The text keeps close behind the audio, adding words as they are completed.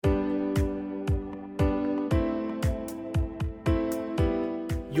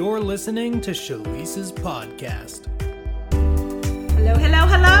You're listening to Shalice's podcast. Hello, hello,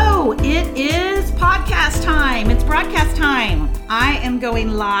 hello. It is podcast time. It's broadcast time. I am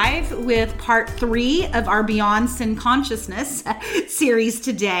going live with part 3 of our Beyond Sin Consciousness series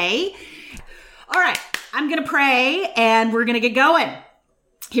today. All right, I'm going to pray and we're going to get going.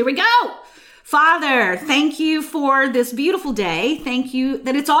 Here we go. Father, thank you for this beautiful day. Thank you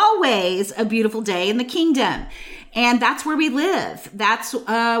that it's always a beautiful day in the kingdom. And that's where we live. That's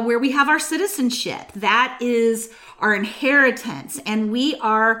where we have our citizenship. That is our inheritance. And we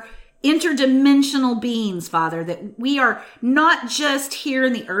are interdimensional beings, Father, that we are not just here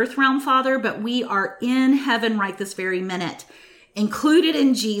in the earth realm, Father, but we are in heaven right this very minute. Included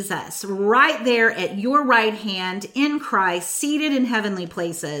in Jesus, right there at your right hand in Christ, seated in heavenly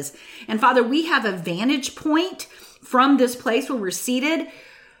places. And Father, we have a vantage point from this place where we're seated,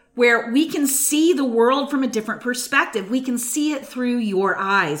 where we can see the world from a different perspective. We can see it through your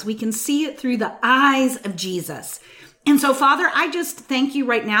eyes. We can see it through the eyes of Jesus. And so, Father, I just thank you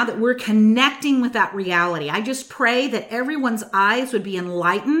right now that we're connecting with that reality. I just pray that everyone's eyes would be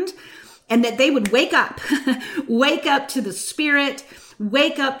enlightened, and that they would wake up to the Spirit,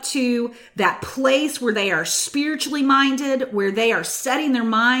 wake up to that place where they are spiritually minded, where they are setting their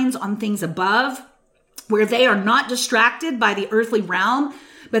minds on things above, where they are not distracted by the earthly realm,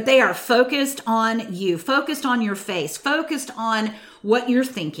 but they are focused on you, focused on your face, focused on what you're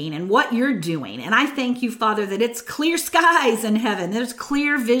thinking and what you're doing. And I thank you, Father, that it's clear skies in heaven. There's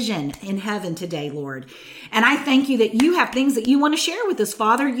clear vision in heaven today, Lord. And I thank you that you have things that you want to share with us,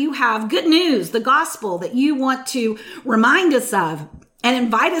 Father. You have good news, the gospel that you want to remind us of and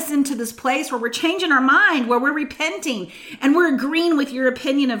invite us into this place where we're changing our mind, where we're repenting and we're agreeing with your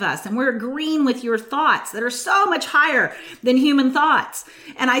opinion of us and we're agreeing with your thoughts that are so much higher than human thoughts.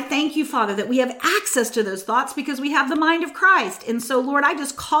 And I thank you, Father, that we have access to those thoughts because we have the mind of Christ. And so, Lord, I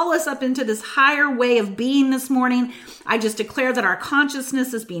just call us up into this higher way of being this morning. I just declare that our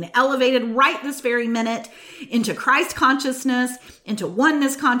consciousness is being elevated right this very minute into Christ consciousness, into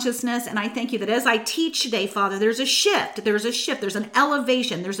oneness consciousness. And I thank you that as I teach today, Father, there's a shift, there's an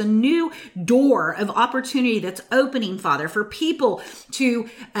elevation, there's a new door of opportunity that's opening, Father, for people to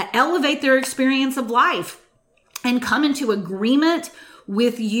elevate their experience of life and come into agreement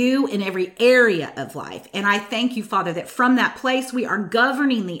with you in every area of life. And I thank you, Father, that from that place, we are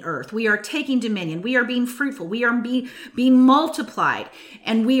governing the earth. We are taking dominion. We are being fruitful. We are being multiplied,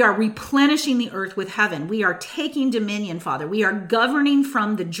 and we are replenishing the earth with heaven. We are taking dominion, Father. We are governing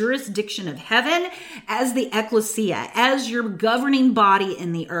from the jurisdiction of heaven as the ecclesia, as your governing body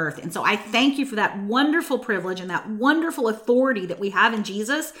in the earth. And so I thank you for that wonderful privilege and that wonderful authority that we have in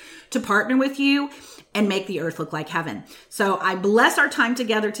Jesus to partner with you and make the earth look like heaven. So I bless our time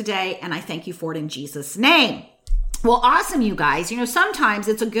together today, and I thank you for it in Jesus' name. Well, awesome, you guys. You know, sometimes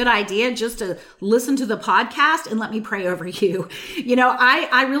it's a good idea just to listen to the podcast and let me pray over you. You know,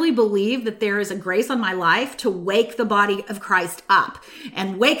 I really believe that there is a grace on my life to wake the body of Christ up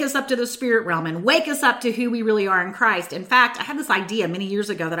and wake us up to the spirit realm and wake us up to who we really are in Christ. In fact, I had this idea many years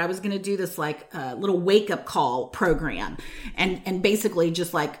ago that I was going to do this like little wake up call program and basically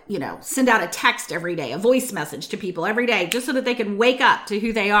just like, you know, send out a text every day, a voice message to people every day, just so that they could wake up to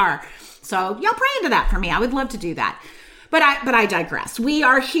who they are. So y'all pray into that for me. I would love to do that. But I digress. We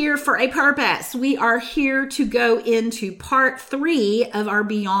are here for a purpose. We are here to go into part 3 of our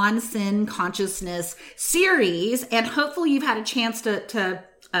Beyond Sin Consciousness series. And hopefully you've had a chance to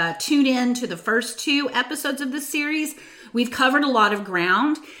tune in to the first 2 episodes of this series. We've covered a lot of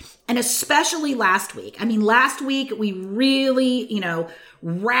ground, and especially last week. I mean, last week we really,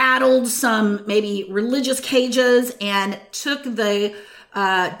 rattled some maybe religious cages and took the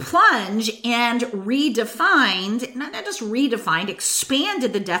plunge and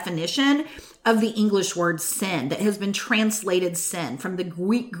expanded the definition of the English word sin that has been translated sin from the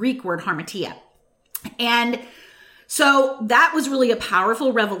Greek word harmatia. And so that was really a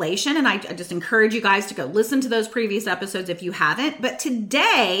powerful revelation. And I just encourage you guys to go listen to those previous episodes if you haven't. But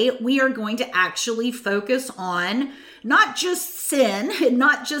today we are going to actually focus on not just sin,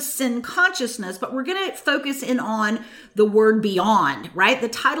 not just sin consciousness, but we're going to focus in on the word beyond, right? The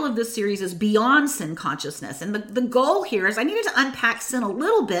title of this series is Beyond Sin Consciousness. And the goal here is I needed to unpack sin a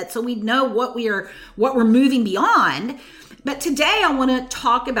little bit so we know what we're moving beyond. But today I want to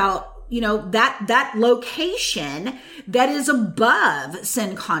talk about that location that is above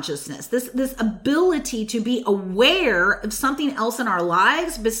sin consciousness, this ability to be aware of something else in our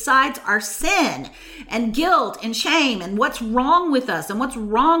lives besides our sin and guilt and shame and what's wrong with us and what's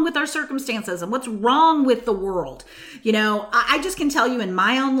wrong with our circumstances and what's wrong with the world. I just can tell you in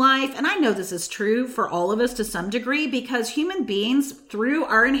my own life, and I know this is true for all of us to some degree, because human beings, through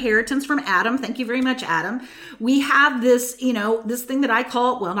our inheritance from Adam, thank you very much, Adam, we have this, this thing that I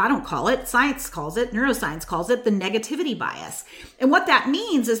don't call it, science calls it, neuroscience calls it, the negativity bias. And what that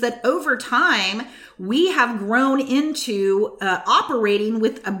means is that over time, we have grown into operating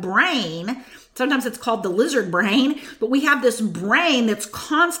with a brain. Sometimes it's called the lizard brain, but we have this brain that's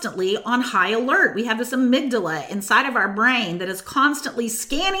constantly on high alert. We have this amygdala inside of our brain that is constantly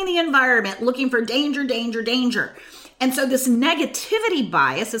scanning the environment, looking for danger, danger, danger. And so this negativity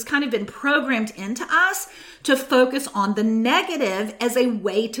bias has kind of been programmed into us to focus on the negative as a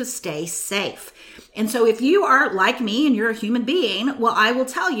way to stay safe. And so if you are like me and you're a human being, well, I will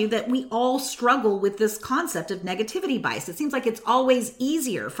tell you that we all struggle with this concept of negativity bias. It seems like it's always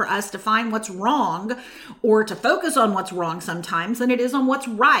easier for us to find what's wrong or to focus on what's wrong sometimes than it is on what's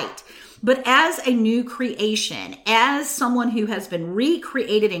right. But as a new creation, as someone who has been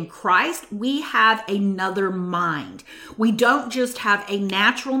recreated in Christ, we have another mind. We don't just have a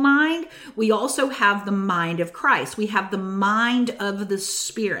natural mind. We also have the mind of Christ. We have the mind of the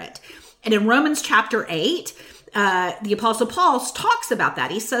Spirit. And in Romans chapter 8, the Apostle Paul talks about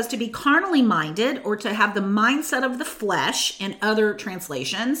that. He says to be carnally minded, or to have the mindset of the flesh in other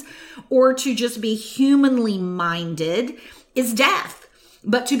translations, or to just be humanly minded is death.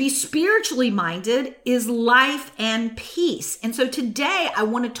 But to be spiritually minded is life and peace. And so today I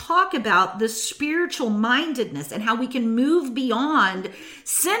want to talk about the spiritual mindedness and how we can move beyond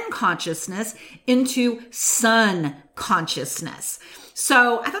sin consciousness into son consciousness.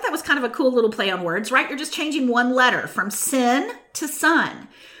 So I thought that was kind of a cool little play on words, right? You're just changing one letter from sin to son.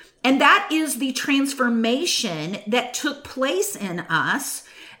 And that is the transformation that took place in us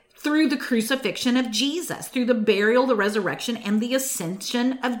through the crucifixion of Jesus, through the burial, the resurrection, and the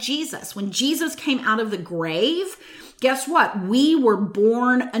ascension of Jesus. When Jesus came out of the grave, guess what? We were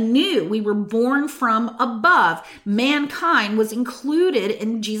born anew. We were born from above. Mankind was included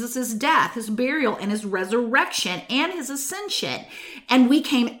in Jesus's death, his burial, and his resurrection, and his ascension. And we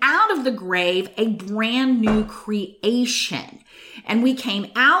came out of the grave a brand new creation. And we came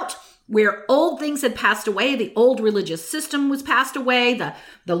out where old things had passed away. The old religious system was passed away.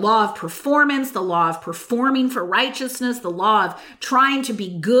 The law of performance, the law of performing for righteousness, the law of trying to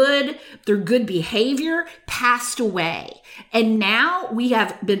be good through good behavior passed away. And now we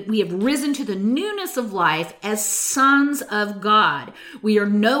have risen to the newness of life as sons of God. We are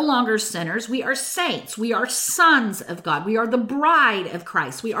no longer sinners. We are saints. We are sons of God. We are the bride of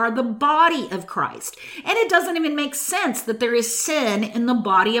Christ. We are the body of Christ. And it doesn't even make sense that there is sin in the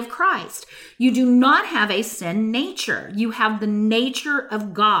body of Christ. You do not have a sin nature. You have the nature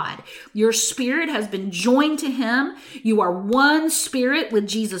of God. Your spirit has been joined to him. You are one spirit with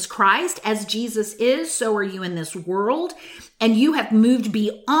Jesus Christ. As Jesus is, so are you in this world. And you have moved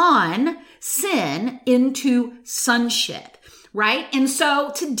beyond sin into sonship, right? And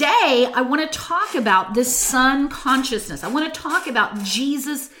so today I want to talk about this son consciousness. I want to talk about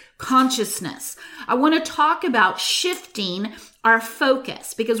Jesus consciousness. I want to talk about shifting our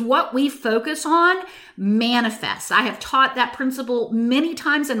focus, because what we focus on manifests. I have taught that principle many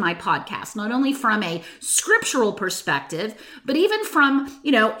times in my podcast, not only from a scriptural perspective, but even from,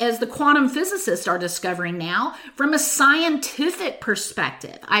 as the quantum physicists are discovering now, from a scientific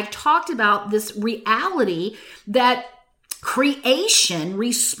perspective. I've talked about this reality that creation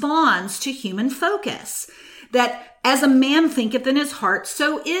responds to human focus, that as a man thinketh in his heart,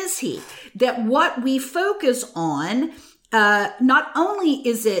 so is he. That what we focus on, not only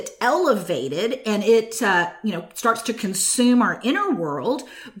is it elevated and it, starts to consume our inner world,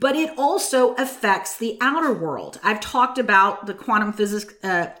 but it also affects the outer world. I've talked about the quantum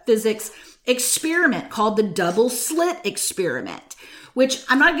physics experiment called the double slit experiment, which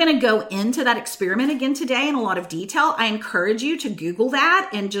I'm not going to go into that experiment again today in a lot of detail. I encourage you to Google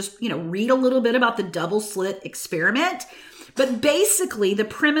that and just, read a little bit about the double slit experiment. But basically, the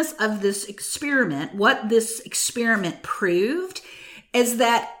premise of this experiment, what this experiment proved, is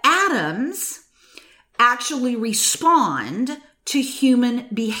that atoms actually respond to human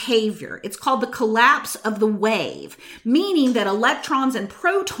behavior. It's called the collapse of the wave, meaning that electrons and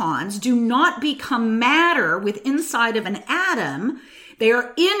protons do not become matter within inside of an atom. They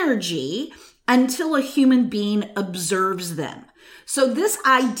are energy until a human being observes them. So this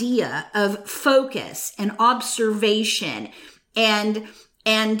idea of focus and observation and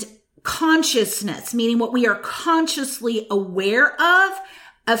consciousness, meaning what we are consciously aware of,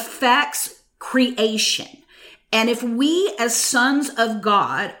 affects creation. And if we as sons of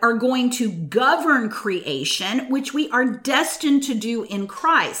God are going to govern creation, which we are destined to do in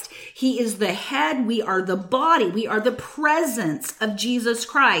Christ, he is the head, we are the body, we are the presence of Jesus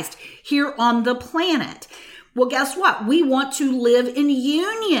Christ here on the planet. Well, guess what? We want to live in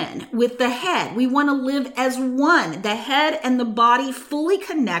union with the head. We want to live as one, the head and the body fully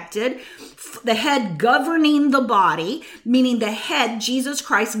connected, the head governing the body, meaning the head, Jesus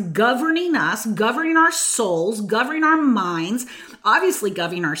Christ, governing us, governing our souls, governing our minds, obviously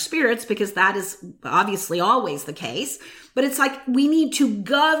governing our spirits, because that is obviously always the case. But it's like we need to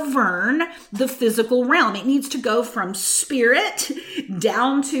govern the physical realm. It needs to go from spirit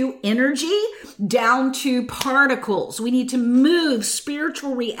down to energy, down to particles. We need to move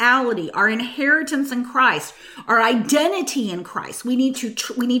spiritual reality, our inheritance in Christ, our identity in Christ. We need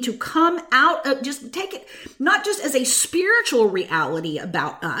to come out of, just take it, not just as a spiritual reality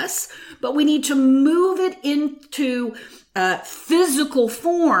about us, but we need to move it into physical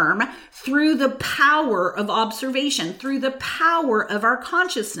form through the power of observation, through the power of our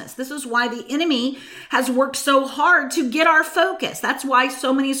consciousness. This is why the enemy has worked so hard to get our focus. That's why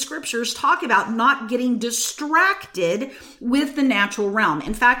so many scriptures talk about not getting distracted with the natural realm.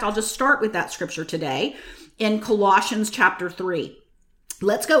 In fact, I'll just start with that scripture today in Colossians chapter 3.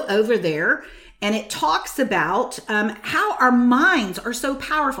 Let's go over there. And it talks about how our minds are so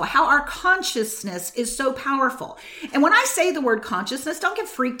powerful, how our consciousness is so powerful. And when I say the word consciousness, don't get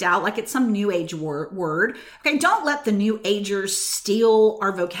freaked out like it's some new age word. Okay, don't let the new agers steal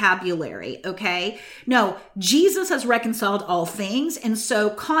our vocabulary, okay? No, Jesus has reconciled all things. And so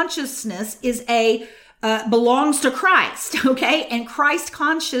consciousness is belongs to Christ, okay? And Christ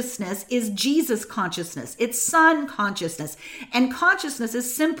consciousness is Jesus consciousness. It's Son consciousness. And consciousness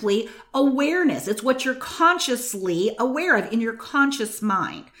is simply awareness. It's what you're consciously aware of in your conscious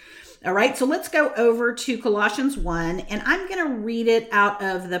mind. All right, so let's go over to Colossians 1, and I'm going to read it out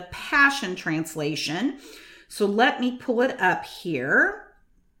of the Passion Translation. So let me pull it up here.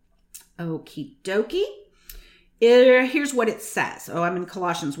 Okie dokie. Here's what it says. Oh, I'm in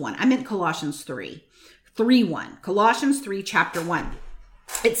Colossians 1. I'm in Colossians 3. 3:1. Colossians 3, chapter 1.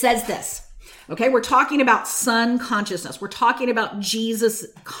 It says this. Okay, we're talking about Son consciousness. We're talking about Jesus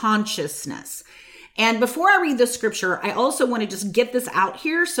consciousness. And before I read this scripture, I also want to just get this out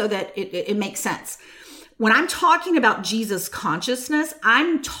here so that it makes sense. When I'm talking about Jesus consciousness,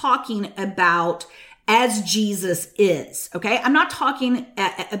 I'm talking about as Jesus is, okay? I'm not talking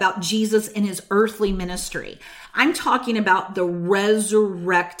about Jesus in his earthly ministry. I'm talking about the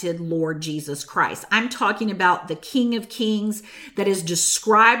resurrected Lord Jesus Christ. I'm talking about the King of Kings that is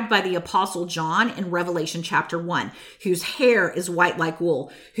described by the Apostle John in Revelation chapter 1, whose hair is white like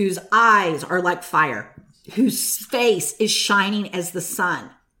wool, whose eyes are like fire, whose face is shining as the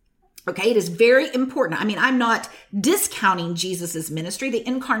sun. Okay, it is very important. I mean, I'm not discounting Jesus's ministry. The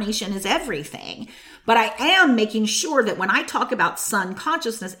incarnation is everything. But I am making sure that when I talk about Son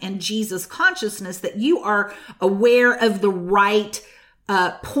consciousness and Jesus consciousness, that you are aware of the right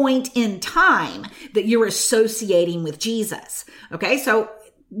point in time that you're associating with Jesus. Okay, so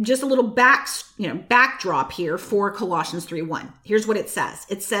just a little backdrop here for Colossians 3:1. Here's what it says.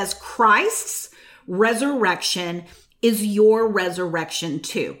 It says, Christ's resurrection is your resurrection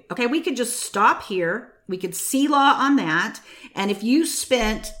too. Okay, we could just stop here. We could Selah on that. And if you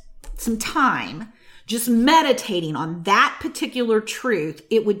spent some time just meditating on that particular truth,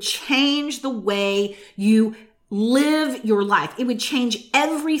 it would change the way you live your life. It would change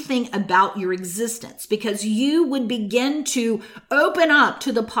everything about your existence, because you would begin to open up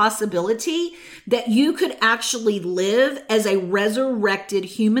to the possibility that you could actually live as a resurrected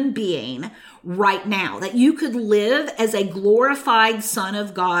human being right now, that you could live as a glorified Son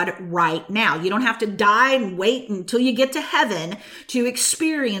of God right now. You don't have to die and wait until you get to heaven to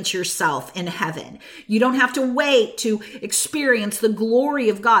experience yourself in heaven. You don't have to wait to experience the glory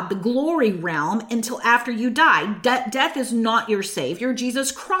of God, the glory realm, until after you die. Death is not your savior.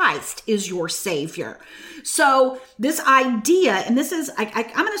 Jesus Christ is your savior. So this idea, and this is, I'm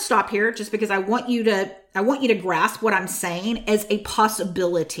going to stop here just because I want you to grasp what I'm saying as a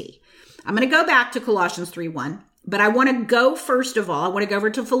possibility. I'm going to go back to Colossians 3:1, but I want to go, first of all, I want to go over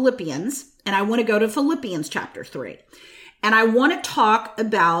to Philippians, and I want to go to Philippians chapter 3. And I want to talk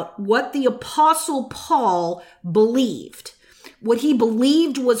about what the Apostle Paul believed, what he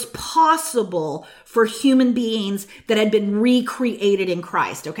believed was possible for human beings that had been recreated in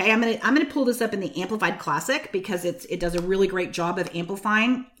Christ. Okay, I'm going to pull this up in the Amplified Classic because it does a really great job of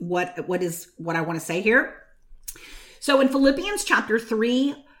amplifying what I want to say here. So in Philippians chapter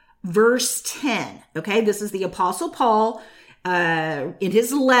 3, verse 10. Okay, this is the Apostle Paul in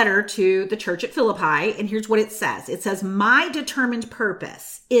his letter to the church at Philippi. And here's what it says. It says, my determined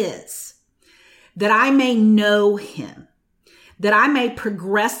purpose is that I may know him, that I may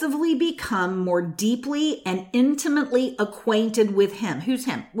progressively become more deeply and intimately acquainted with him. Who's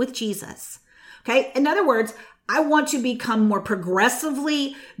him? With Jesus. Okay. In other words, I want to become more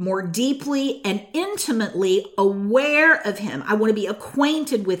progressively, more deeply, and intimately aware of him. I want to be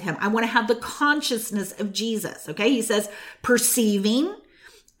acquainted with him. I want to have the consciousness of Jesus. Okay. He says perceiving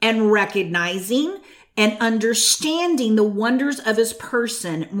and recognizing and understanding the wonders of his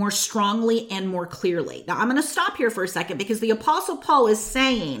person more strongly and more clearly. Now, I'm going to stop here for a second because the Apostle Paul is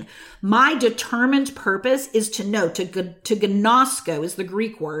saying, my determined purpose is to know, to gnosko is the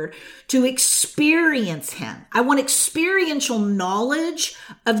Greek word, to experience him. I want experiential knowledge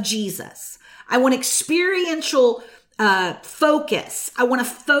of Jesus. I want experiential focus. I want to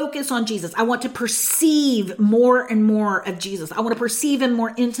focus on Jesus. I want to perceive more and more of Jesus. I want to perceive him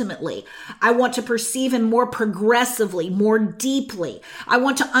more intimately. I want to perceive him more progressively, more deeply. I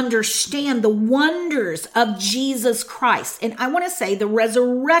want to understand the wonders of Jesus Christ. And I want to say the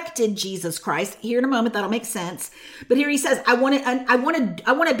resurrected Jesus Christ. Here in a moment, that'll make sense. But here he says, I want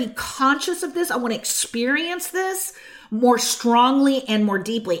to be conscious of this. I want to experience this more strongly and more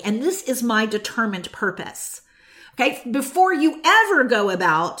deeply. And this is my determined purpose. Okay, before you ever go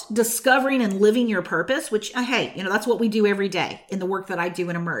about discovering and living your purpose, which, hey, that's what we do every day in the work that I do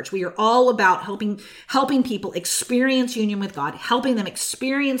in Emerge. We are all about helping people experience union with God, helping them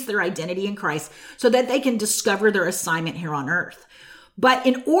experience their identity in Christ so that they can discover their assignment here on earth. But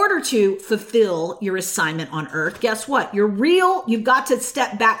in order to fulfill your assignment on earth, guess what? You've got to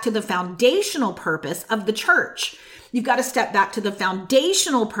step back to the foundational purpose of the church. You've got to step back to the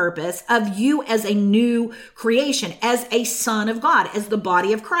foundational purpose of you as a new creation, as a son of God, as the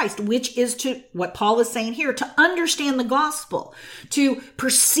body of Christ, which is to what Paul is saying here, to understand the gospel, to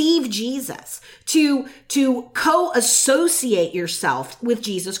perceive Jesus, to co-associate yourself with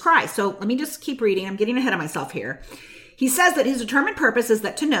Jesus Christ. So let me just keep reading. I'm getting ahead of myself here. He says that his determined purpose is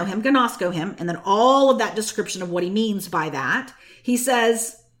that to know him, gnosko him, and then all of that description of what he means by that. He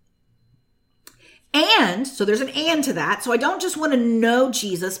says, and, so there's an and to that. So I don't just want to know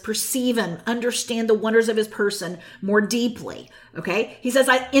Jesus, perceive and understand the wonders of his person more deeply. Okay. He says,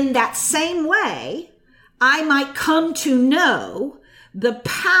 in that same way, I might come to know the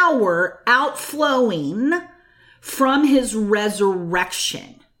power outflowing from his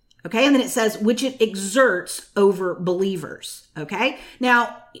resurrection. Okay. And then it says, which it exerts over believers. Okay.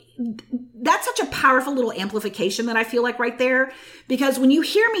 Now, that's such a powerful little amplification that I feel like right there, because when you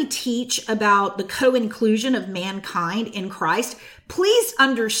hear me teach about the co-inclusion of mankind in Christ, please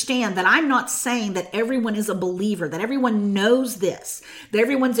understand that I'm not saying that everyone is a believer, that everyone knows this, that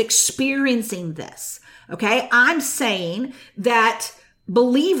everyone's experiencing this. Okay. I'm saying that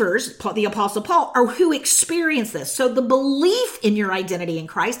believers, the Apostle Paul, are who experience this. So the belief in your identity in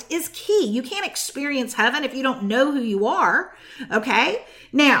Christ is key. You can't experience heaven if you don't know who you are. Okay.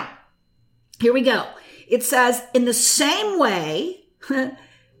 Now, here we go. It says, in the same way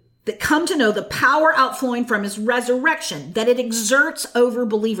that come to know the power outflowing from his resurrection, that it exerts over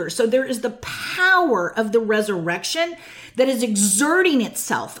believers. So there is the power of the resurrection that is exerting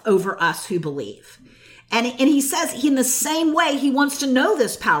itself over us who believe. And he says in the same way, he wants to know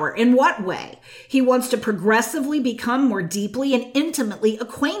this power. In what way? He wants to progressively become more deeply and intimately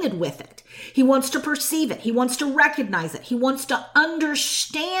acquainted with it. He wants to perceive it. He wants to recognize it. He wants to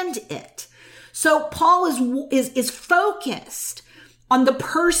understand it. So Paul is focused on the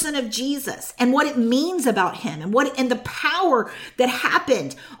person of Jesus and what it means about him and the power that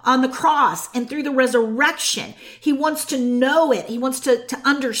happened on the cross and through the resurrection. He wants to know it. He wants to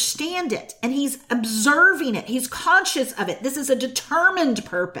understand it, and he's observing it. He's conscious of it. This is a determined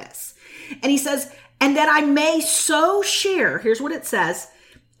purpose. And he says, and that I may so share, here's what it says,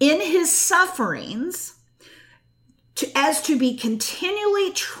 in his sufferings as to be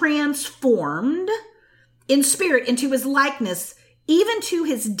continually transformed in spirit into his likeness, even to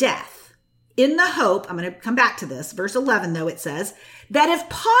his death, in the hope, I'm going to come back to this, verse 11 though, it says, that if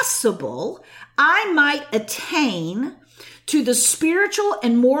possible, I might attain to the spiritual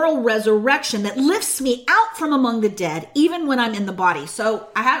and moral resurrection that lifts me out from among the dead, even when I'm in the body. So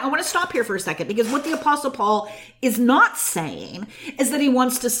I want to stop here for a second, because what the Apostle Paul is not saying is that he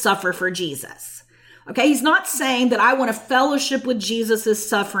wants to suffer for Jesus. Okay, he's not saying that I want to fellowship with Jesus'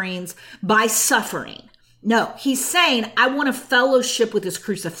 sufferings by suffering. No, he's saying, I want to fellowship with his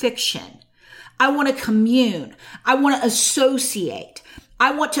crucifixion. I want to commune. I want to associate.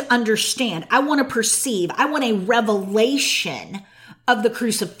 I want to understand. I want to perceive. I want a revelation of the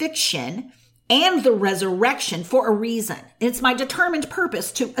crucifixion and the resurrection for a reason. It's my determined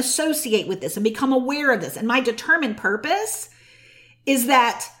purpose to associate with this and become aware of this. And my determined purpose is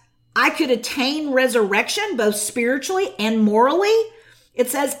that I could attain resurrection both spiritually and morally. It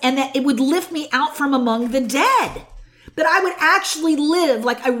says, and that it would lift me out from among the dead. That I would actually live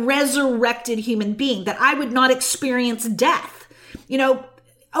like a resurrected human being, that I would not experience death. You know,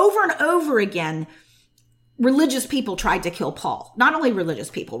 over and over again, religious people tried to kill Paul. Not only religious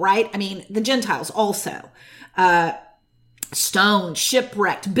people, right? I mean, the Gentiles also. Stoned,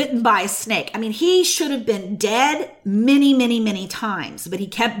 shipwrecked, bitten by a snake. I mean, he should have been dead many, many, many times, but he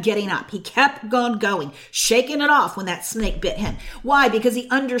kept getting up. He kept going, shaking it off when that snake bit him. Why? Because he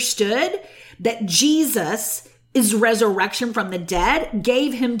understood that Jesus, his resurrection from the dead,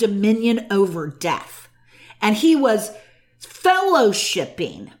 gave him dominion over death. And he was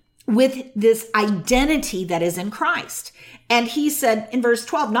fellowshipping with this identity that is in Christ. And he said in verse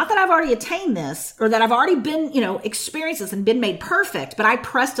 12, not that I've already attained this, or that I've already been, experienced this and been made perfect, but I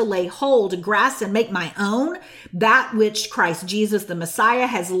press to lay hold, to grasp and make my own that which Christ Jesus, the Messiah,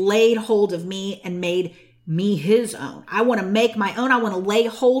 has laid hold of me and made me his own. I want to make my own. I want to lay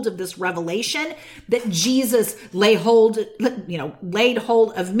hold of this revelation that Jesus laid hold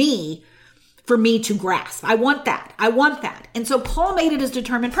of me for me to grasp. I want that. And so Paul made it his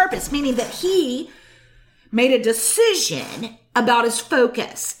determined purpose, meaning that he made a decision about his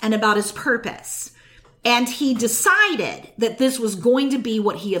focus and about his purpose. And he decided that this was going to be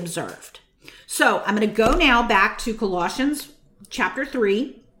what he observed. So I'm going to go now back to Colossians chapter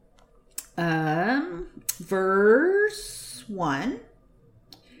 3, verse 1.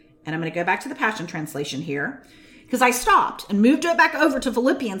 And I'm going to go back to the Passion Translation here, because I stopped and moved it back over to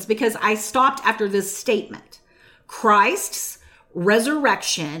Philippians because I stopped after this statement. Christ's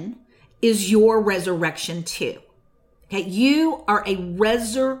resurrection is your resurrection too. Okay, you are a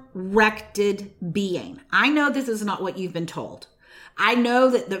resurrected being. I know this is not what you've been told. I know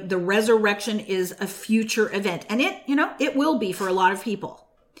that the resurrection is a future event, and it will be for a lot of people.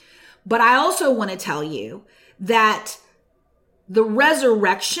 But I also want to tell you that the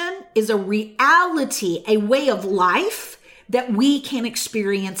resurrection is a reality, a way of life that we can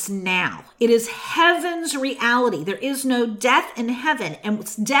experience now. It is heaven's reality. There is no death in heaven, and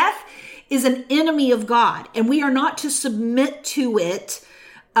death is an enemy of God, and we are not to submit to it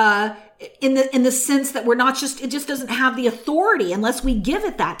in the sense that it just doesn't have the authority unless we give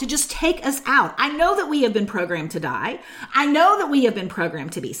it that to just take us out. I know that we have been programmed to die. I know that we have been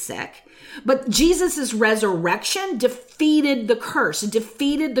programmed to be sick. But Jesus' resurrection defeated the curse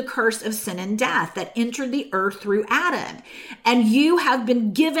of sin and death that entered the earth through Adam. And you have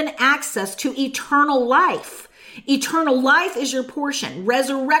been given access to eternal life. Eternal life is your portion.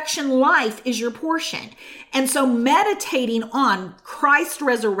 Resurrection life is your portion. And so meditating on Christ's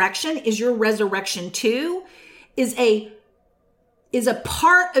resurrection is your resurrection too, is a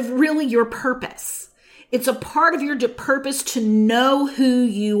part of really your purpose. It's a part of your purpose to know who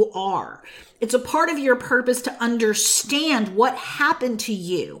you are. It's a part of your purpose to understand what happened to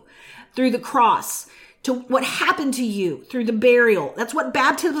you through the cross, to what happened to you through the burial. That's what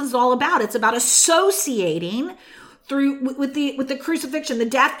baptism is all about. It's about associating with the crucifixion, the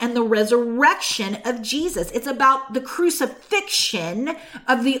death, and the resurrection of Jesus. It's about the crucifixion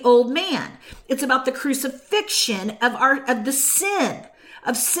of the old man. It's about the crucifixion of the sin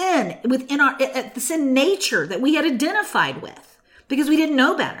within the sin nature that we had identified with because we didn't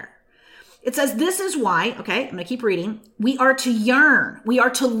know better. It says, this is why, okay, I'm going to keep reading. We are to yearn. We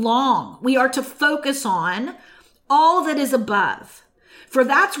are to long. We are to focus on all that is above. For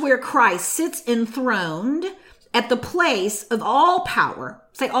that's where Christ sits enthroned at the place of all power.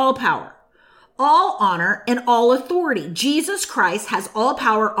 Say all power, all honor, and all authority. Jesus Christ has all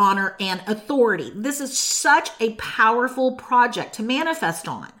power, honor, and authority. This is such a powerful project to manifest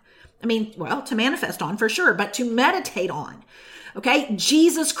on. To manifest on for sure, but to meditate on. Okay,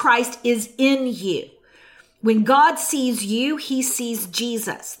 Jesus Christ is in you. When God sees you, he sees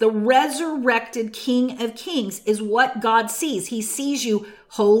Jesus. The resurrected King of Kings is what God sees. He sees you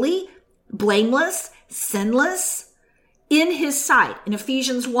holy, blameless, sinless in his sight. In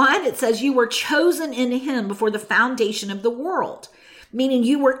Ephesians 1, it says you were chosen in him before the foundation of the world, meaning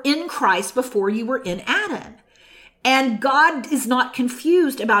you were in Christ before you were in Adam. And God is not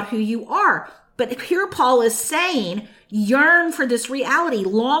confused about who you are. But here Paul is saying, yearn for this reality,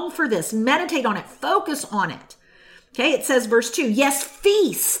 long for this, meditate on it, focus on it. Okay, it says verse 2, yes,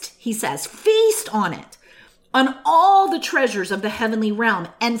 feast, he says, feast on it, on all the treasures of the heavenly realm,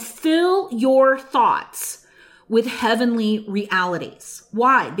 and fill your thoughts with heavenly realities.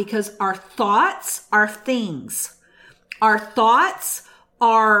 Why? Because our thoughts are things. Our thoughts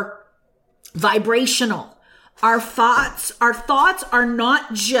are vibrational. Our thoughts are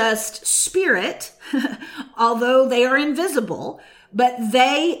not just spirit, although they are invisible, but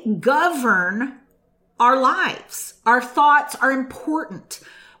they govern our lives. Our thoughts are important.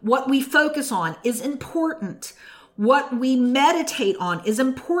 What we focus on is important. What we meditate on is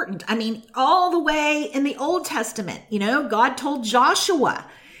important. I mean, all the way in the Old Testament, God told Joshua,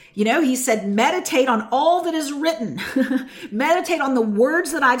 he said, meditate on all that is written. Meditate on the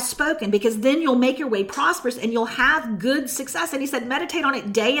words that I've spoken, because then you'll make your way prosperous and you'll have good success. And he said, meditate on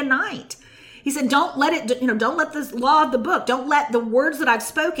it day and night. He said, don't let this law of the book, don't let the words that I've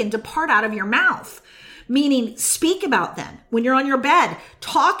spoken depart out of your mouth. Meaning, speak about them. When you're on your bed,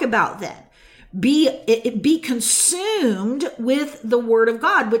 talk about them. Be consumed with the word of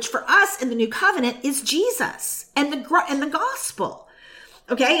God, which for us in the new covenant is Jesus and the gospel.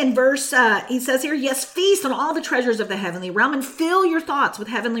 Okay, in verse, he says here, yes, feast on all the treasures of the heavenly realm and fill your thoughts with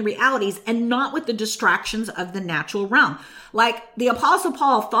heavenly realities and not with the distractions of the natural realm. Like the Apostle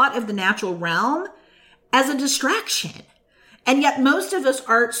Paul thought of the natural realm as a distraction. And yet most of us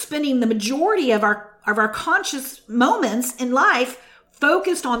are spending the majority of our conscious moments in life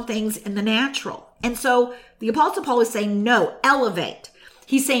focused on things in the natural. And so the Apostle Paul is saying, no, elevate.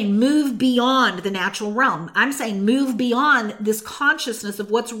 He's saying move beyond the natural realm. I'm saying move beyond this consciousness of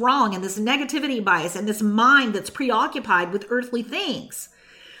what's wrong and this negativity bias and this mind that's preoccupied with earthly things.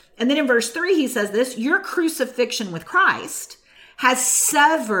 And then in verse 3, he says this, your crucifixion with Christ has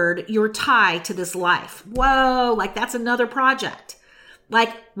severed your tie to this life. Whoa, like that's another project.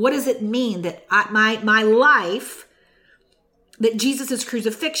 Like, what does it mean that my life, that Jesus'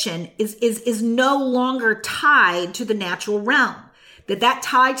 crucifixion is no longer tied to the natural realm? That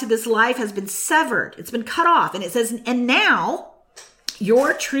tie to this life has been severed. It's been cut off. And it says, and now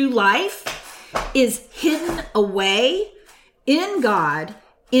your true life is hidden away in God,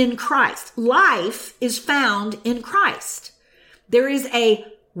 in Christ. Life is found in Christ. There is a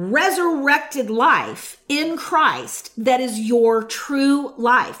resurrected life in Christ that is your true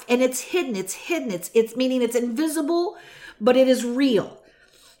life. And it's hidden. It's meaning it's invisible, but it is real.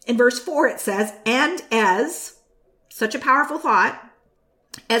 In verse 4, it says, and as, such a powerful thought,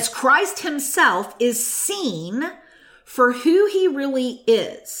 as Christ himself is seen for who he really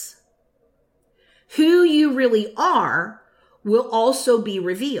is, who you really are will also be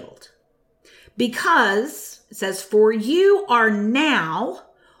revealed. Because, it says, for you are now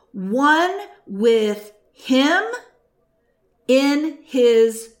one with him in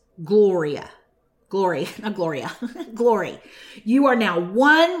his glory. You are now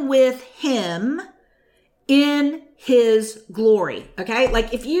one with him in his glory. Okay.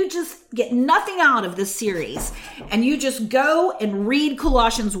 Like if you just get nothing out of this series and you just go and read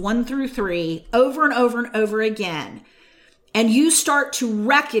Colossians 1-3 over and over and over again, and you start to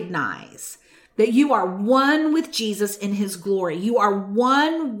recognize that you are one with Jesus in his glory. You are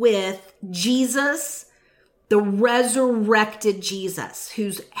one with Jesus, the resurrected Jesus,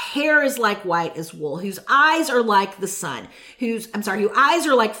 whose hair is like white as wool, whose eyes are like the sun, whose eyes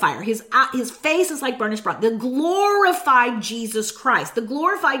are like fire, his face is like burnished bronze, the glorified Jesus Christ, the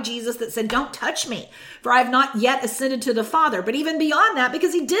glorified Jesus that said, don't touch me, for I have not yet ascended to the Father. But even beyond that,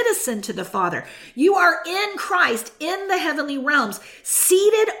 because he did ascend to the Father, you are in Christ, in the heavenly realms,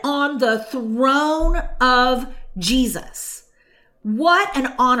 seated on the throne of Jesus. What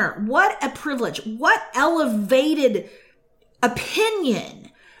an honor, what a privilege, what elevated opinion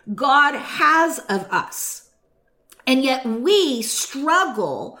God has of us. And yet we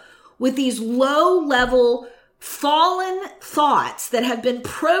struggle with these low-level, fallen thoughts that have been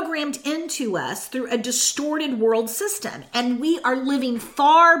programmed into us through a distorted world system. And we are living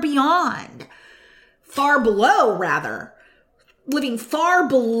far below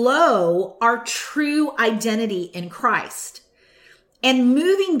our true identity in Christ. And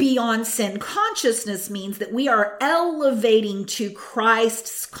moving beyond sin consciousness means that we are elevating to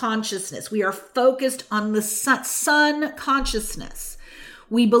Christ's consciousness. We are focused on the Son consciousness.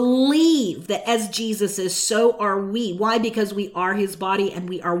 We believe that as Jesus is, so are we. Why? Because we are his body and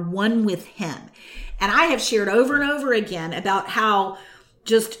we are one with him. And I have shared over and over again about how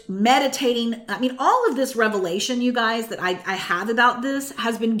just meditating, all of this revelation, you guys, that I have about this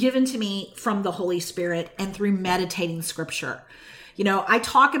has been given to me from the Holy Spirit and through meditating scripture. I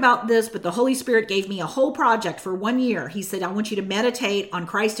talk about this, but the Holy Spirit gave me a whole project for 1 year. He said, I want you to meditate on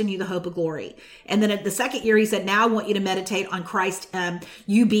Christ in you, the hope of glory. And then at the second year, he said, now I want you to meditate on Christ,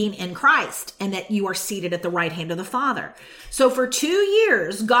 you being in Christ, and that you are seated at the right hand of the Father. So for 2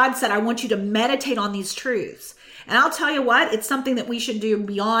 years, God said, I want you to meditate on these truths. And I'll tell you what, it's something that we should do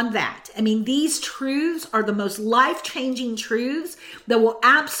beyond that. I mean, these truths are the most life-changing truths that will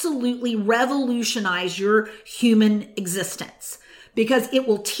absolutely revolutionize your human existence, because it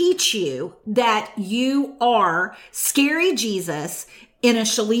will teach you that you are Scary Jesus in a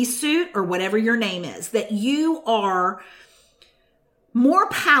Shalice suit or whatever your name is, that you are more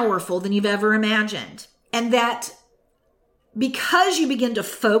powerful than you've ever imagined. And that because you begin to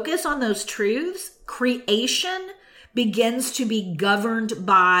focus on those truths, creation begins to be governed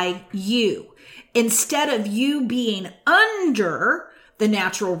by you. Instead of you being under the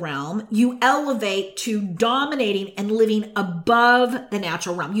natural realm, you elevate to dominating and living above the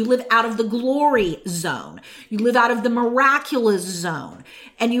natural realm. You live out of the glory zone. You live out of the miraculous zone.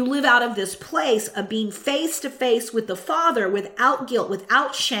 And you live out of this place of being face to face with the Father without guilt,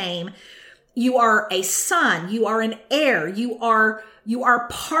 without shame. You are a son. You are an heir. You are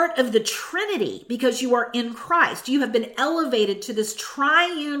part of the Trinity because you are in Christ. You have been elevated to this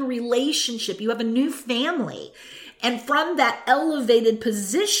triune relationship. You have a new family. And from that elevated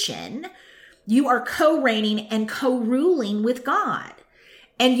position, you are co-reigning and co-ruling with God.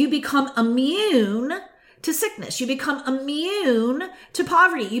 And you become immune to sickness. You become immune to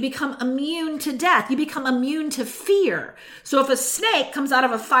poverty. You become immune to death. You become immune to fear. So if a snake comes out of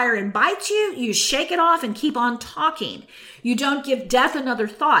a fire and bites you, you shake it off and keep on talking. You don't give death another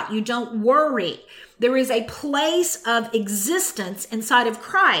thought. You don't worry. There is a place of existence inside of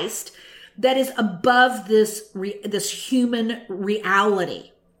Christ that is above this human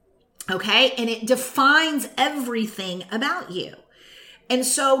reality. Okay? And it defines everything about you. And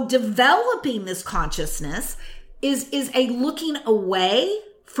so developing this consciousness is a looking away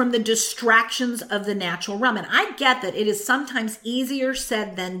from the distractions of the natural realm. And I get that it is sometimes easier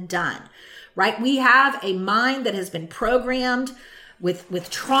said than done, right? We have a mind that has been programmed with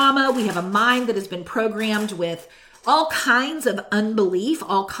trauma. We have a mind that has been programmed with all kinds of unbelief,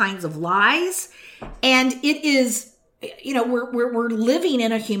 all kinds of lies. And it is, you know, we're living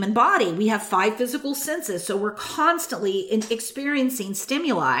in a human body. We have 5 physical senses. So we're constantly experiencing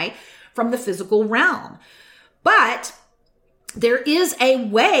stimuli from the physical realm. But there is a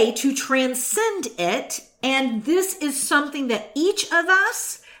way to transcend it. And this is something that each of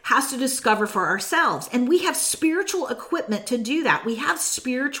us has to discover for ourselves. And we have spiritual equipment to do that. We have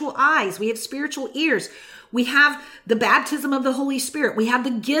spiritual eyes. We have spiritual ears. We have the baptism of the Holy Spirit. We have the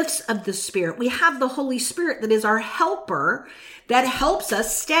gifts of the Spirit. We have the Holy Spirit that is our helper, that helps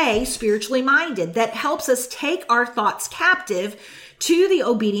us stay spiritually minded, that helps us take our thoughts captive to the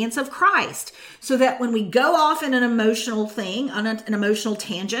obedience of Christ, so that when we go off in an emotional thing, on an emotional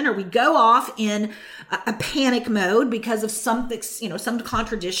tangent, or we go off in a panic mode because of something, you know, some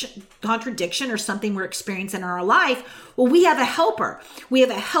contradiction or something we're experiencing in our life, well, we have a helper. We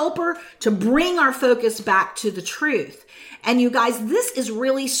have a helper to bring our focus back to the truth. And you guys, this is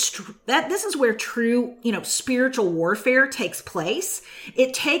really, this is where true, you know, spiritual warfare takes place.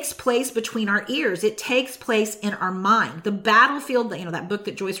 It takes place between our ears. It takes place in our mind. The battlefield, you know, that book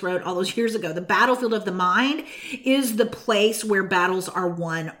that Joyce wrote all those years ago, the battlefield of the mind is the place where battles are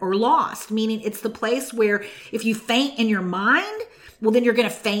won or lost. Meaning it's the place where if you faint in your mind, well, then you're going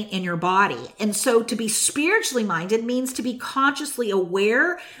to faint in your body. And so to be spiritually minded means to be consciously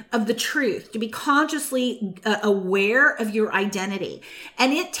aware of the truth, to be consciously aware of your identity.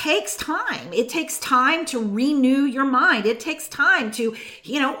 And it takes time. It takes time to renew your mind. It takes time to,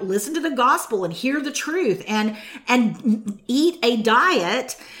 you know, listen to the gospel and hear the truth and eat a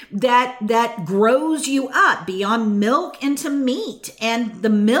diet that grows you up beyond milk into meat. And the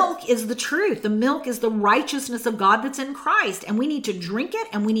milk is the truth. The milk is the righteousness of God that's in Christ. And we need to drink it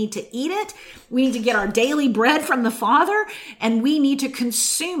and we need to eat it. We need to get our daily bread from the Father and we need to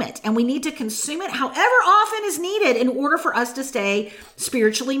consume it. And we need to consume it however often is needed in order for us to stay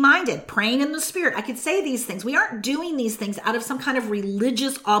spiritually minded, praying in the Spirit. I could say these things. We aren't doing these things out of some kind of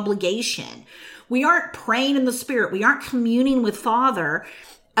religious obligation. We aren't praying in the Spirit. We aren't communing with Father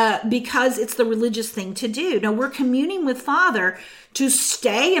because it's the religious thing to do. No, we're communing with Father to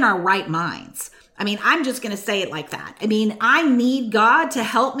stay in our right minds. I mean, I'm just going to say it like that. I mean, I need God to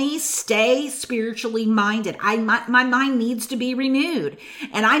help me stay spiritually minded. My mind needs to be renewed.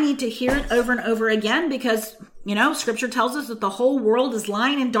 And I need to hear it over and over again because, you know, Scripture tells us that the whole world is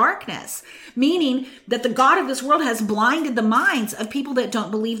lying in darkness, meaning that the God of this world has blinded the minds of people that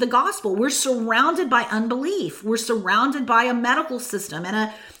don't believe the gospel. We're surrounded by unbelief. We're surrounded by a medical system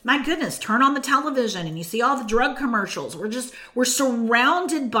and my goodness, turn on the television and you see all the drug commercials. We're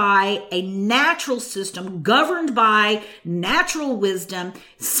surrounded by a natural system governed by natural wisdom,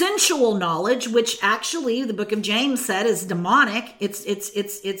 sensual knowledge, which actually the book of James said is demonic.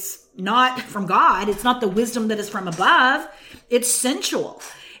 It's not from God. It's not the wisdom that is from above. It's sensual,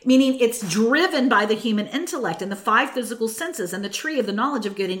 meaning it's driven by the human intellect and the five physical senses and the tree of the knowledge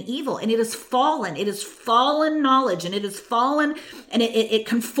of good and evil. And it is fallen. It is fallen knowledge, and it is fallen, and it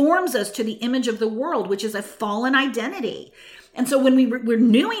conforms us to the image of the world, which is a fallen identity. And so when we're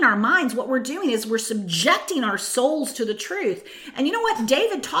renewing our minds, what we're doing is we're subjecting our souls to the truth. And you know what?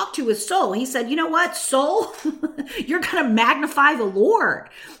 David talked to his soul. He said, you know what, soul, you're going to magnify the Lord.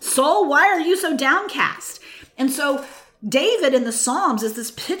 Soul, why are you so downcast? And so David in the Psalms is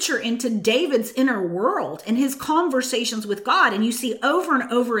this picture into David's inner world and his conversations with God. And you see over and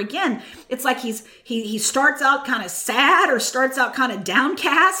over again, it's like he starts out kind of sad or starts out kind of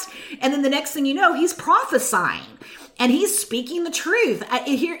downcast. And then the next thing you know, he's prophesying. And he's speaking the truth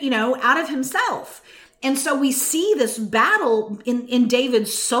here, out of himself. And so we see this battle in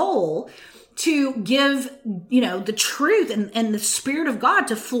David's soul to give, the truth and the Spirit of God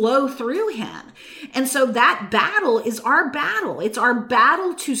to flow through him. And so that battle is our battle. It's our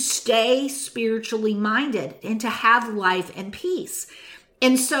battle to stay spiritually minded and to have life and peace.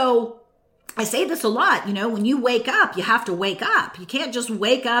 And so I say this a lot, when you wake up, you have to wake up. You can't just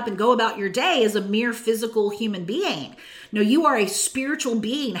wake up and go about your day as a mere physical human being. No, you are a spiritual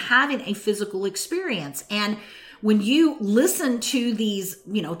being having a physical experience. And when you listen to these,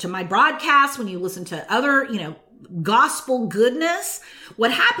 to my broadcasts, when you listen to other, gospel goodness,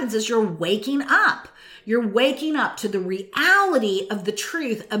 what happens is you're waking up. You're waking up to the reality of the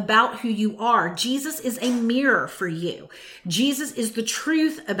truth about who you are. Jesus is a mirror for you. Jesus is the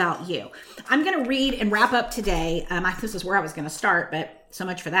truth about you. I'm going to read and wrap up today. This is where I was going to start, but so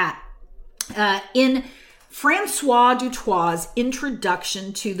much for that. In Francois du Toit's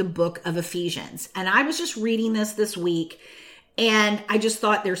introduction to the book of Ephesians. And I was just reading this week, and I just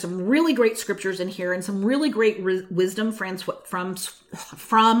thought there's some really great scriptures in here and some really great wisdom from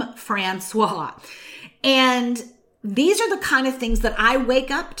Francois. And these are the kind of things that I wake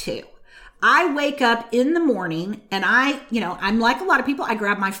up to. I wake up in the morning and I'm like a lot of people, I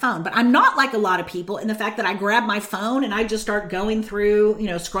grab my phone, but I'm not like a lot of people in the fact that I grab my phone and I just start going through,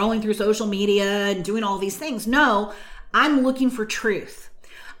 scrolling through social media and doing all these things. No, I'm looking for truth.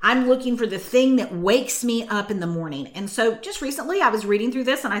 I'm looking for the thing that wakes me up in the morning. And so just recently I was reading through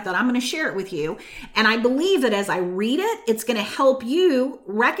this and I thought I'm going to share it with you. And I believe that as I read it, it's going to help you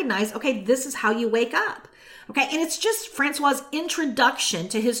recognize, okay, this is how you wake up. Okay. And it's just Francois's introduction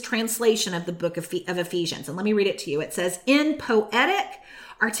to his translation of the book of Ephesians. And let me read it to you. It says, in poetic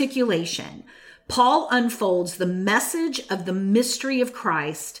articulation, Paul unfolds the message of the mystery of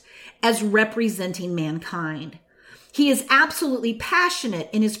Christ as representing mankind. He is absolutely passionate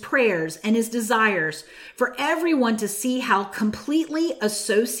in his prayers and his desires for everyone to see how completely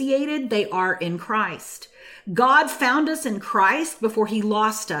associated they are in Christ. God found us in Christ before he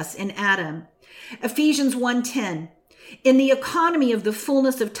lost us in Adam. Ephesians 1:10. In the economy of the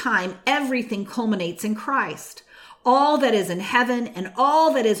fullness of time, everything culminates in Christ. All that is in heaven and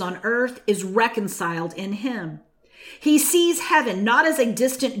all that is on earth is reconciled in him. He sees heaven not as a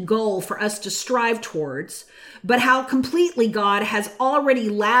distant goal for us to strive towards, but how completely God has already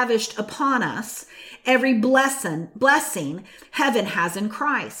lavished upon us every blessing heaven has in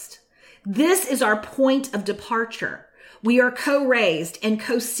Christ. This is our point of departure. We are co-raised and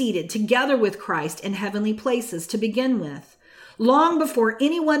co-seated together with Christ in heavenly places to begin with. Long before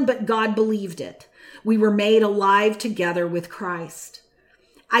anyone but God believed it, we were made alive together with Christ.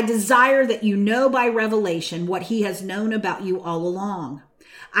 I desire that you know by revelation what he has known about you all along.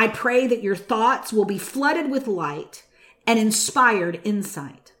 I pray that your thoughts will be flooded with light and inspired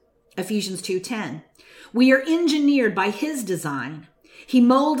insight. Ephesians 2:10. We are engineered by his design. He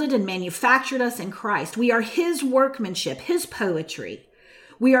molded and manufactured us in Christ. We are his workmanship, his poetry.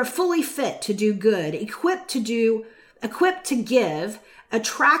 We are fully fit to do good, equipped to give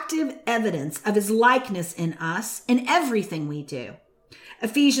attractive evidence of his likeness in us in everything we do.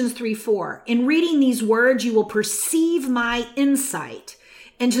 Ephesians 3:4. In reading these words, you will perceive my insight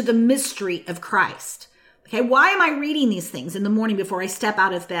into the mystery of Christ. Okay, why am I reading these things in the morning before I step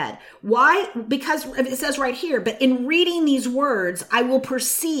out of bed? Why? Because it says right here, but in reading these words, I will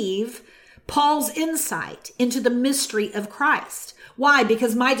perceive Paul's insight into the mystery of Christ. Why?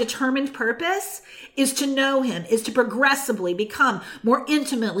 Because my determined purpose is to know him, is to progressively become more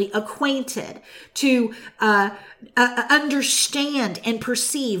intimately acquainted, to understand and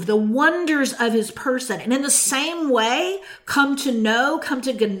perceive the wonders of his person. And in the same way, come to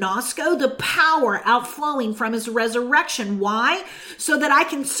gnosko, the power outflowing from his resurrection. Why? So that I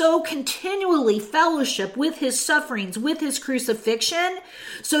can so continually fellowship with his sufferings, with his crucifixion,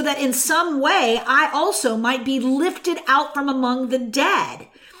 so that in some way I also might be lifted out from among the dead.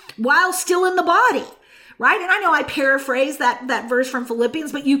 while still in the body, right? And I know I paraphrase that verse from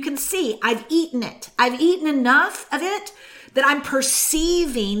Philippians, but you can see I've eaten it. I've eaten enough of it that I'm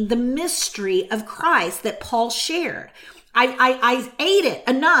perceiving the mystery of Christ that Paul shared. I ate it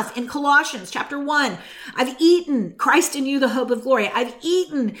enough in Colossians chapter 1. I've eaten Christ in you, the hope of glory. I've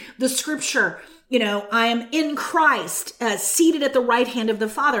eaten the scripture, I am in Christ, seated at the right hand of the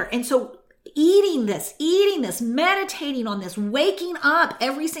Father. And so eating this, meditating on this, waking up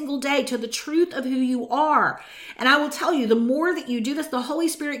every single day to the truth of who you are. And I will tell you, the more that you do this, the Holy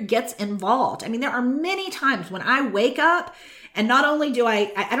Spirit gets involved. I mean, there are many times when I wake up and not only do I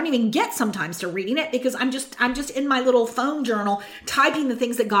don't even get sometimes to reading it because I'm just in my little phone journal typing the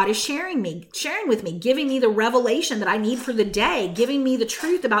things that God is sharing with me, giving me the revelation that I need for the day, giving me the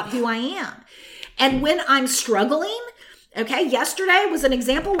truth about who I am. And when I'm struggling, okay, yesterday was an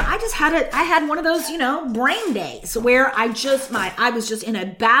example. I had one of those, brain days where I was just in a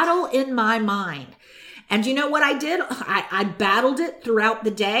battle in my mind. And you know what I did? I battled it throughout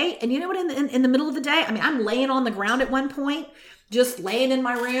the day. And you know what, in the middle of the day, I'm laying on the ground at one point, just laying in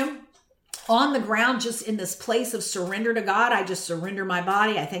my room on the ground, just in this place of surrender to God. I just surrender my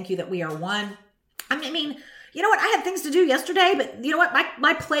body. I thank you that we are one. You know what? I had things to do yesterday, but you know what?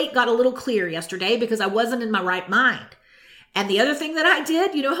 My plate got a little clear yesterday because I wasn't in my right mind. And the other thing that I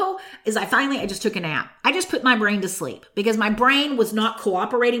did, is I just took a nap. I just put my brain to sleep because my brain was not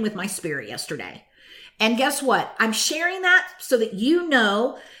cooperating with my spirit yesterday. And guess what? I'm sharing that so that you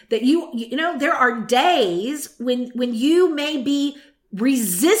know that there are days when you may be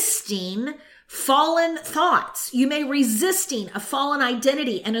resisting fallen thoughts. You may resisting a fallen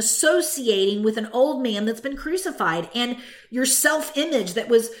identity and associating with an old man that's been crucified and your self-image that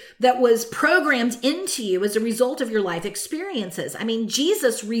was programmed into you as a result of your life experiences.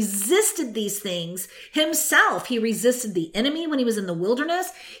 Jesus resisted these things himself. He resisted the enemy when he was in the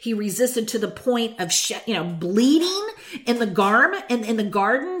wilderness. He resisted to the point of bleeding in the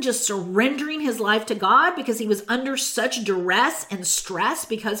garden, just surrendering his life to God because he was under such duress and stress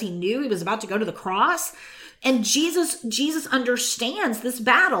because he knew he was about to go to the cross. And Jesus understands this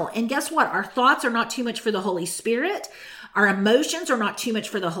battle. And guess what? Our thoughts are not too much for the Holy Spirit. Our emotions are not too much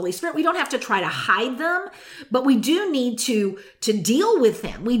for the Holy Spirit. We don't have to try to hide them, but we do need to deal with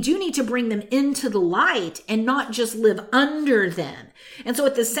them. We do need to bring them into the light and not just live under them. And so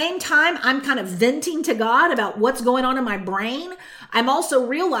at the same time, I'm kind of venting to God about what's going on in my brain. I'm also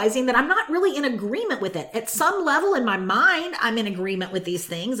realizing that I'm not really in agreement with it. At some level in my mind, I'm in agreement with these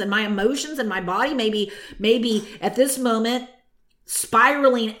things, and my emotions and my body maybe at this moment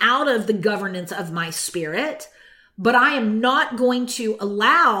spiraling out of the governance of my spirit. But I am not going to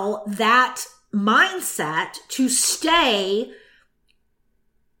allow that mindset to stay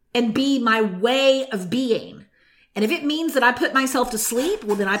and be my way of being. And if it means that I put myself to sleep,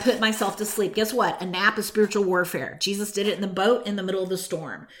 well, then I put myself to sleep. Guess what? A nap is spiritual warfare. Jesus did it in the boat in the middle of the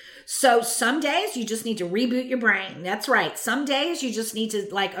storm. So some days you just need to reboot your brain. That's right. Some days you just need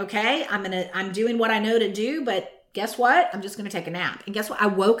to okay, I'm doing what I know to do, but guess what? I'm just going to take a nap. And guess what? I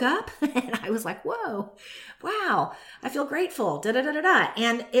woke up and I was like, whoa, wow, I feel grateful.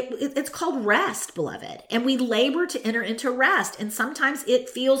 And it's called rest, beloved. And we labor to enter into rest. And sometimes it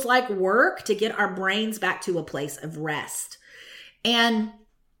feels like work to get our brains back to a place of rest. And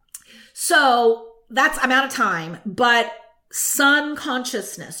so I'm out of time, but Son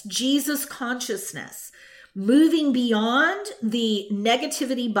consciousness, Jesus consciousness, moving beyond the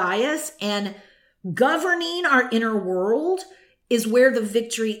negativity bias and governing our inner world is where the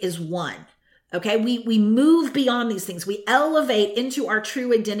victory is won. Okay, we move beyond these things. We elevate into our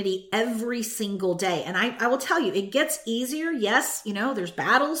true identity every single day. And I will tell you, it gets easier. Yes, there's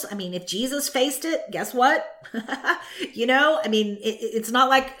battles. if Jesus faced it, guess what? It's not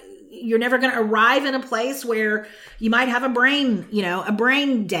like you're never going to arrive in a place where you might have a brain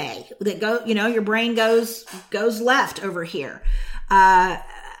day that your brain goes left over here.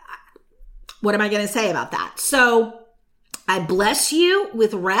 What am I going to say about that? So I bless you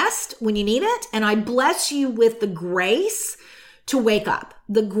with rest when you need it. And I bless you with the grace to wake up,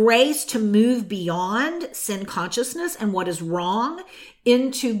 the grace to move beyond sin consciousness and what is wrong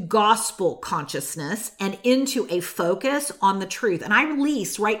into gospel consciousness and into a focus on the truth. And I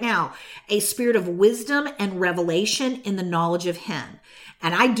release right now a spirit of wisdom and revelation in the knowledge of him.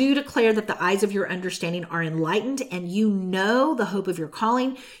 And I do declare that the eyes of your understanding are enlightened and you know the hope of your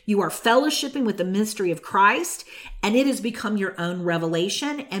calling. You are fellowshipping with the mystery of Christ and it has become your own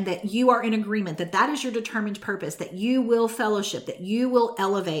revelation, and that you are in agreement that that is your determined purpose, that you will fellowship, that you will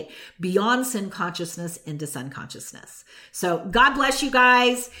elevate beyond sin consciousness into son consciousness. So God bless you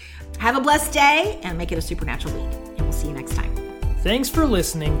guys. Have a blessed day and make it a supernatural week. And we'll see you next time. Thanks for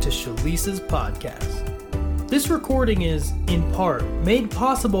listening to Shalice's podcast. This recording is, in part, made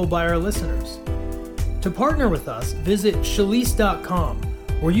possible by our listeners. To partner with us, visit Shalice.com,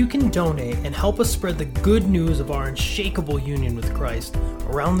 where you can donate and help us spread the good news of our unshakable union with Christ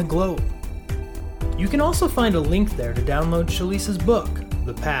around the globe. You can also find a link there to download Shalice's book,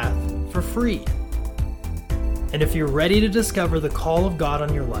 The Path, for free. And if you're ready to discover the call of God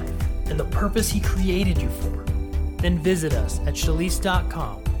on your life and the purpose He created you for, then visit us at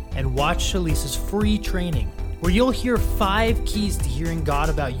Shalice.com and watch Shalice's free training, where you'll hear 5 keys to hearing God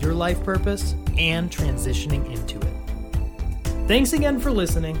about your life purpose and transitioning into it. Thanks again for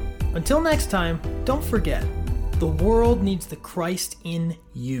listening. Until next time, don't forget, the world needs the Christ in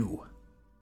you.